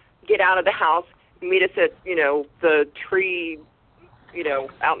is get out of the house, meet us at the tree,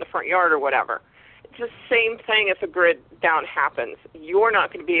 out in the front yard or whatever. It's the same thing if a grid down happens. You're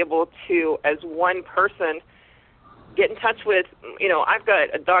not going to be able to, as one person, get in touch with, I've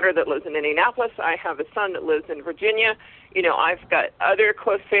got a daughter that lives in Indianapolis. I have a son that lives in Virginia. I've got other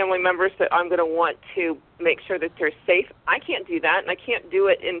close family members that I'm going to want to make sure that they're safe. I can't do that, and I can't do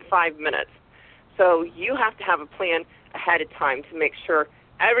it in 5 minutes. So you have to have a plan ahead of time to make sure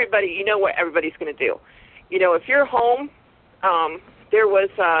everybody, what everybody's going to do. If you're home, there was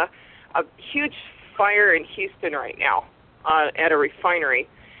a huge fire in Houston right now at a refinery,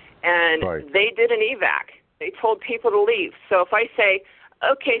 and they did an evac. They told people to leave. So if I say,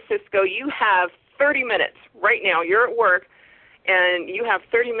 okay, Cisco, you have 30 minutes right now. You're at work, and you have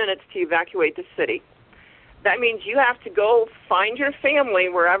 30 minutes to evacuate the city. That means you have to go find your family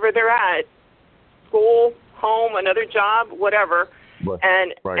wherever they're at, school, home, another job, whatever,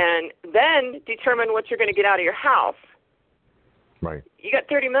 and then determine what you're going to get out of your house. Right. You got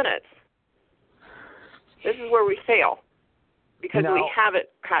 30 minutes. This is where we fail because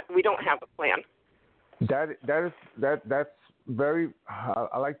we don't have a plan. That's very.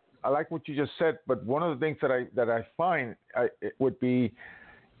 I like what you just said. But one of the things that I find it would be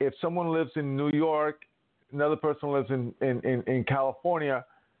if someone lives in New York, another person lives in California.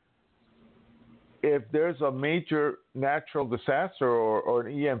 If there's a major natural disaster or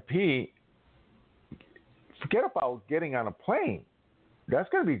an EMP, forget about getting on a plane. That's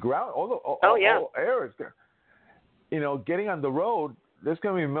going to be ground. All air is going. Getting on the road. There's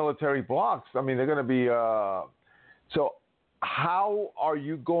going to be military blocks. I mean, they're going to be. So, how are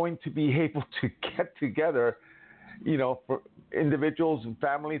you going to be able to get together? For individuals and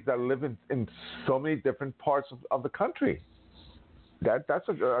families that live in so many different parts of the country. That's a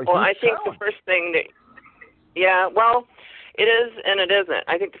huge I think challenge. the first thing it is and it isn't.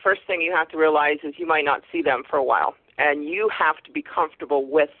 I think the first thing you have to realize is you might not see them for a while, and you have to be comfortable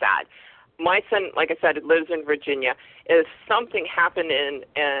with that. My son, like I said, lives in Virginia. If something happened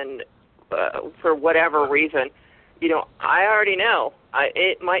and for whatever reason, I already know.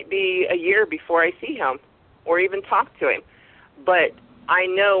 It might be a year before I see him or even talk to him. But I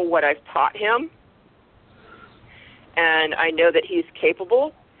know what I've taught him, and I know that he's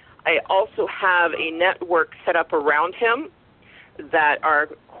capable. I also have a network set up around him that are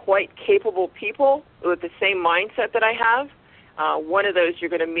quite capable people with the same mindset that I have. One of those you're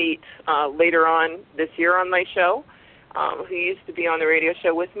going to meet later on this year on my show, who used to be on the radio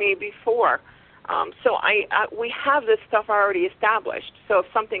show with me before. So we have this stuff already established. So if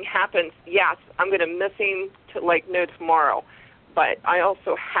something happens, yes, I'm going to miss him to like no tomorrow. But I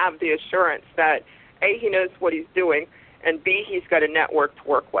also have the assurance that A, he knows what he's doing, and B, he's got a network to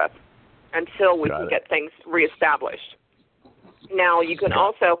work with until we can get things reestablished. Now, you can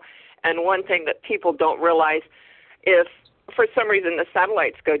also, and one thing that people don't realize, if for some reason the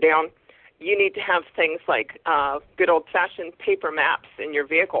satellites go down, you need to have things like good old-fashioned paper maps in your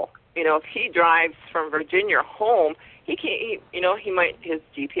vehicle. If he drives from Virginia home, his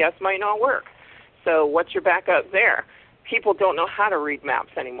GPS might not work. So what's your backup there? People don't know how to read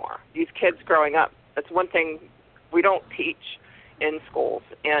maps anymore. These kids growing up, that's one thing we don't teach in schools,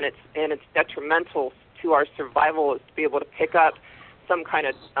 and it's detrimental to our survival is to be able to pick up some kind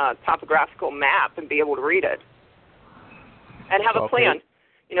of topographical map and be able to read it and have a plan.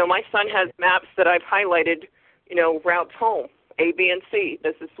 You know, my son has maps that I've highlighted, you know, routes home, A, B, and C.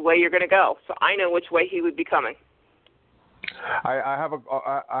 This is the way you're going to go. So I know which way he would be coming. I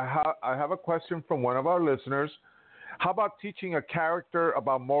have a question from one of our listeners. How about teaching a character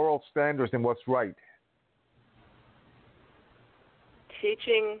about moral standards and what's right?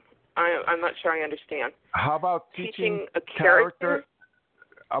 Teaching, I'm not sure I understand. How about teaching a character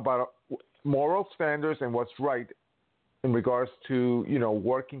about moral standards and what's right in regards to, you know,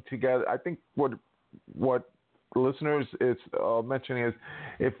 working together? I think what listeners is mentioning is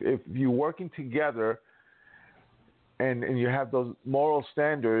if you're working together and you have those moral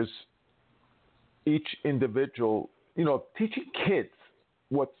standards, each individual, you know, teaching kids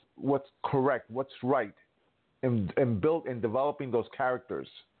what's correct, what's right, and build and developing those characters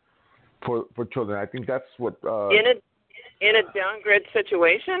for children. I think that's what in a downgrade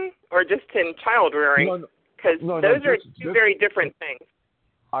situation or just in child rearing, because those are two very different things.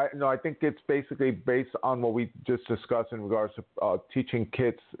 I think it's basically based on what we just discussed in regards to teaching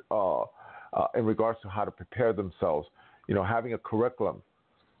kids in regards to how to prepare themselves. You know, having a curriculum.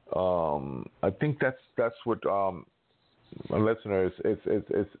 I think that's what my listener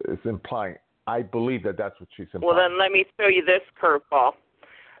is implying. I believe that's what she's implying. Well, then let me show you this curveball,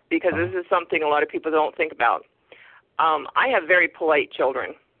 because this is something a lot of people don't think about. I have very polite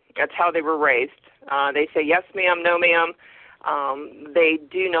children. That's how they were raised. They say yes, ma'am, no, ma'am. They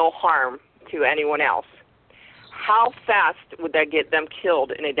do no harm to anyone else. How fast would that get them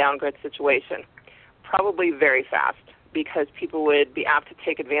killed in a downgrade situation? Probably very fast, because people would be apt to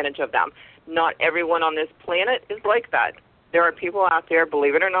take advantage of them. Not everyone on this planet is like that. There are people out there,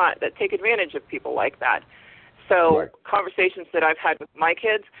 believe it or not, that take advantage of people like that. So conversations that I've had with my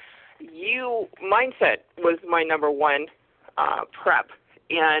kids, mindset was my number one prep,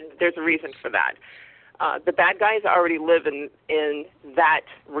 and there's a reason for that. The bad guys already live in that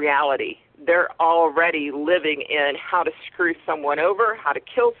reality. They're already living in how to screw someone over, how to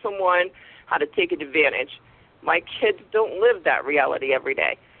kill someone, how to take advantage. My kids don't live that reality every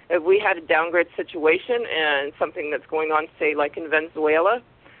day. If we had a downgrade situation and something that's going on, say, like in Venezuela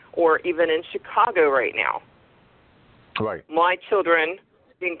or even in Chicago right now, my children,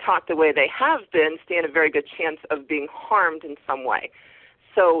 being taught the way they have been, stand a very good chance of being harmed in some way.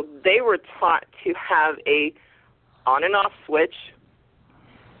 So they were taught to have a on and off switch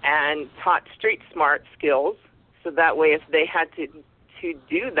and taught street smart skills, so that way if they had to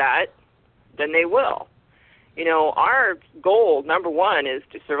do that, then they will. You know, our goal, number one, is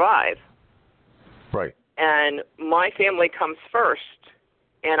to survive. Right. And my family comes first,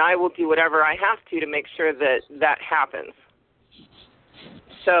 and I will do whatever I have to make sure that happens.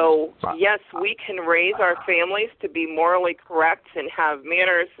 So, yes, we can raise our families to be morally correct and have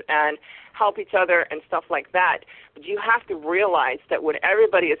manners and help each other and stuff like that. But you have to realize that when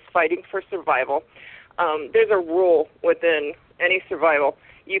everybody is fighting for survival, there's a rule within any survival.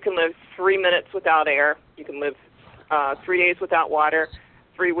 You can live 3 minutes without air. You can live 3 days without water,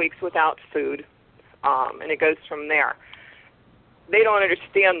 3 weeks without food, and it goes from there. They don't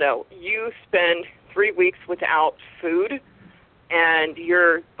understand, though. You spend 3 weeks without food, and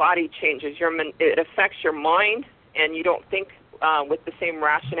your body changes. It affects your mind, and you don't think with the same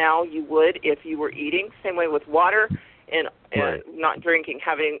rationale you would if you were eating. Same way with water and not drinking,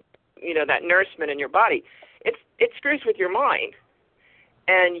 having that nourishment in your body. It screws with your mind,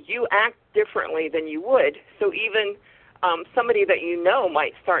 and you act differently than you would. So even somebody that you know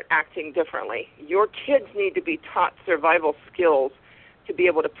might start acting differently. Your kids need to be taught survival skills to be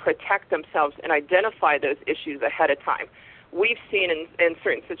able to protect themselves and identify those issues ahead of time. We've seen in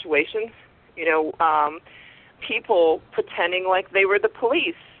certain situations, people pretending like they were the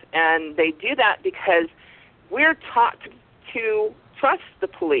police, and they do that because we're taught to trust the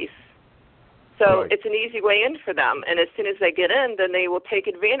police. So it's an easy way in for them, and as soon as they get in, then they will take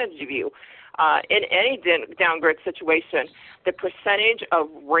advantage of you. In any downgrade situation, the percentage of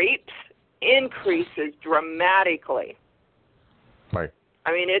rapes increases dramatically. Right.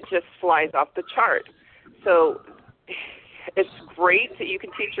 I mean, it just flies off the chart. So it's great that you can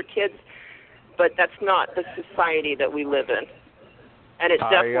teach your kids, but that's not the society that we live in. And it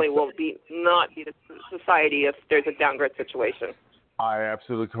definitely will not be the society if there's a downgrade situation. I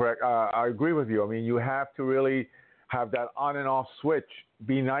absolutely correct. I agree with you. I mean, you have to really have that on and off switch.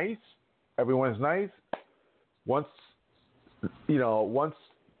 Be nice. Everyone's nice. Once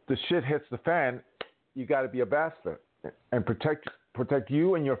the shit hits the fan, you got to be a bastard and protect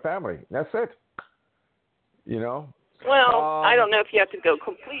you and your family. That's it. Well, I don't know if you have to go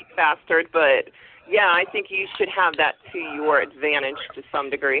complete bastard, but Yeah, I think you should have that to your advantage to some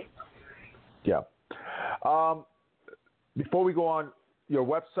degree. Yeah. Before we go on, your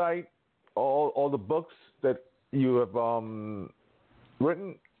website, all the books that you have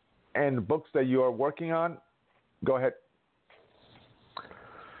written, and the books that you are working on. Go ahead.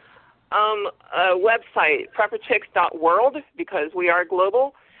 Website, prepperchicks.world, because we are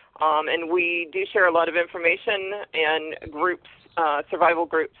global, and we do share a lot of information and groups, survival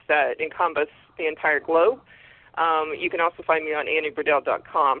groups that encompass the entire globe. You can also find me on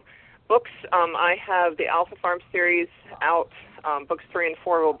AnnieBriddell.com. Books, I have the Alpha Farm series out. Books 3 and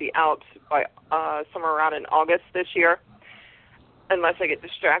 4 will be out by somewhere around in August this year, unless I get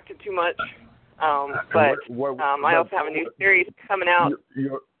distracted too much. I also have a new series coming out.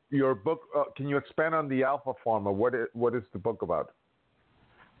 Your book, can you expand on the Alpha Farmer? What is the book about?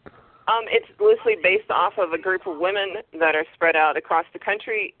 It's loosely based off of a group of women that are spread out across the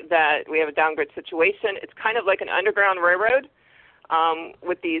country that we have a downgrade situation. It's kind of like an underground railroad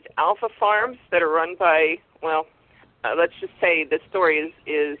with these alpha farms that are run by, let's just say the story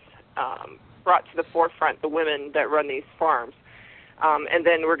is brought to the forefront, the women that run these farms. And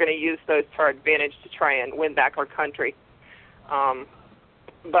then we're going to use those to our advantage to try and win back our country.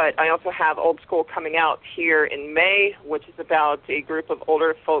 But I also have Old School coming out here in May, which is about a group of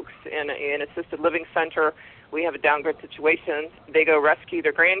older folks in an assisted living center. We have a downgrade situation. They go rescue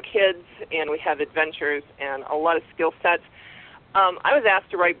their grandkids, and we have adventures and a lot of skill sets. I was asked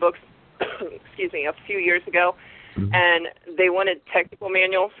to write books, excuse me, a few years ago, and they wanted technical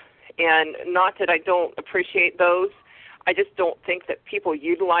manuals, and not that I don't appreciate those. I just don't think that people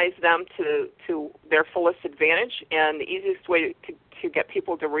utilize them to their fullest advantage, and the easiest way to get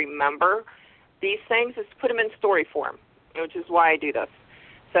people to remember these things is to put them in story form, which is why I do this.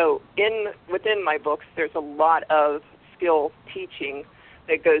 So within my books, there's a lot of skill teaching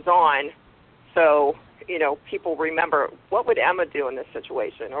that goes on, so people remember, what would Emma do in this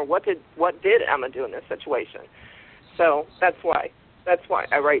situation, or what did Emma do in this situation. So that's why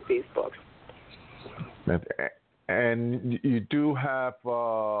I write these books. And you do have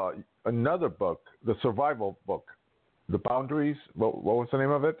another book, the survival book, The Boundaries. What was the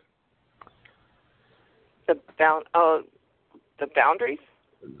name of it? The Boundaries?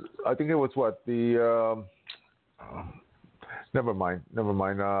 I think it was what the. Never mind.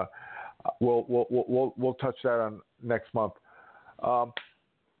 We'll touch that on next month.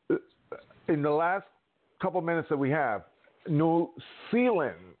 In the last couple minutes that we have, New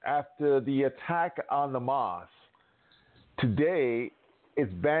Zealand, after the attack on the mosque, today is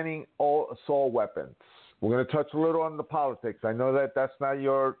banning all assault weapons. We're going to touch a little on the politics. I know that that's not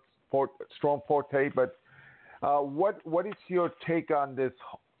your strong forte, but what is your take on this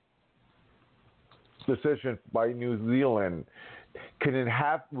decision by New Zealand? Can it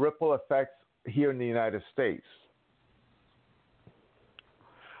have ripple effects here in the United States?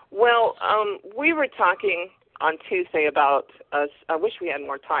 Well, we were talking on Tuesday about us. I wish we had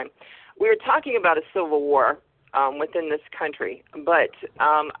more time. We were talking about a civil war within this country, but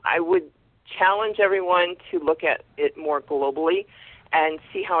I would challenge everyone to look at it more globally and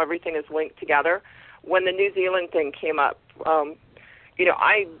see how everything is linked together. When the New Zealand thing came up, I'll be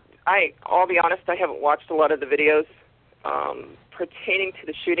honest, I haven't watched a lot of the videos pertaining to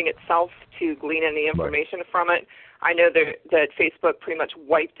the shooting itself to glean any information from it. I know that Facebook pretty much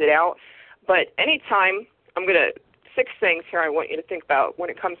wiped it out, but anytime, six things here I want you to think about when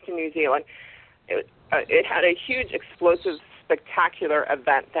it comes to New Zealand. It had a huge, explosive, spectacular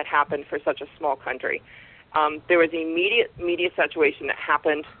event that happened for such a small country. There was immediate media saturation that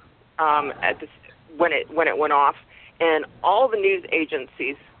happened when it went off, and all the news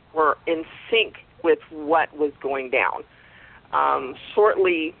agencies were in sync with what was going down.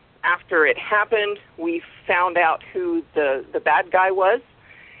 Shortly after it happened, we found out who the bad guy was,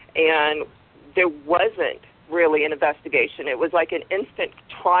 and there wasn't really an investigation. It was like an instant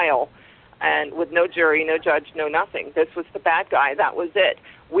trial, and with no jury, no judge, no nothing. This was the bad guy. That was it.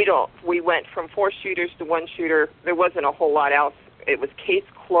 We went from 4 shooters to 1 shooter. There wasn't a whole lot else. It was case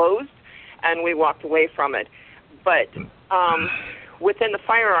closed, and we walked away from it. But within the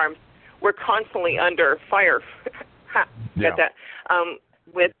firearms, we're constantly under fire. Get that?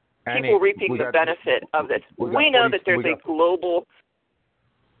 With people reaping the benefit of this. We know that there's a global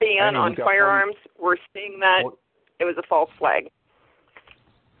ban on firearms. We're seeing that it was a false flag.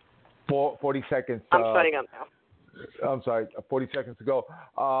 40 seconds. I'm shutting up now. I'm sorry, 40 seconds to go.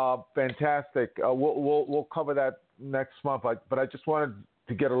 Fantastic. We'll cover that next month. But I just wanted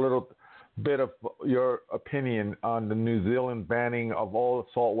to get a little bit of your opinion on the New Zealand banning of all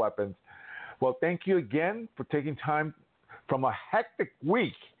assault weapons. Well, thank you again for taking time from a hectic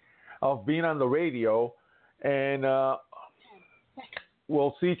week of being on the radio. And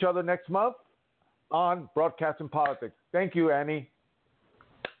we'll see each other next month on Broadcasting Politics. Thank you, Annie.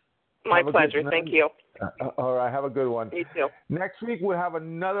 My pleasure. Thank you. All right. Have a good one. You too. Next week, we'll have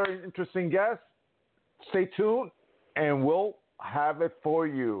another interesting guest. Stay tuned, and we'll have it for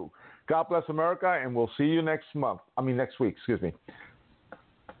you. God bless America, and we'll see you next week. Excuse me.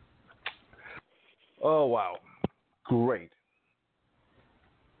 Oh, wow. Great.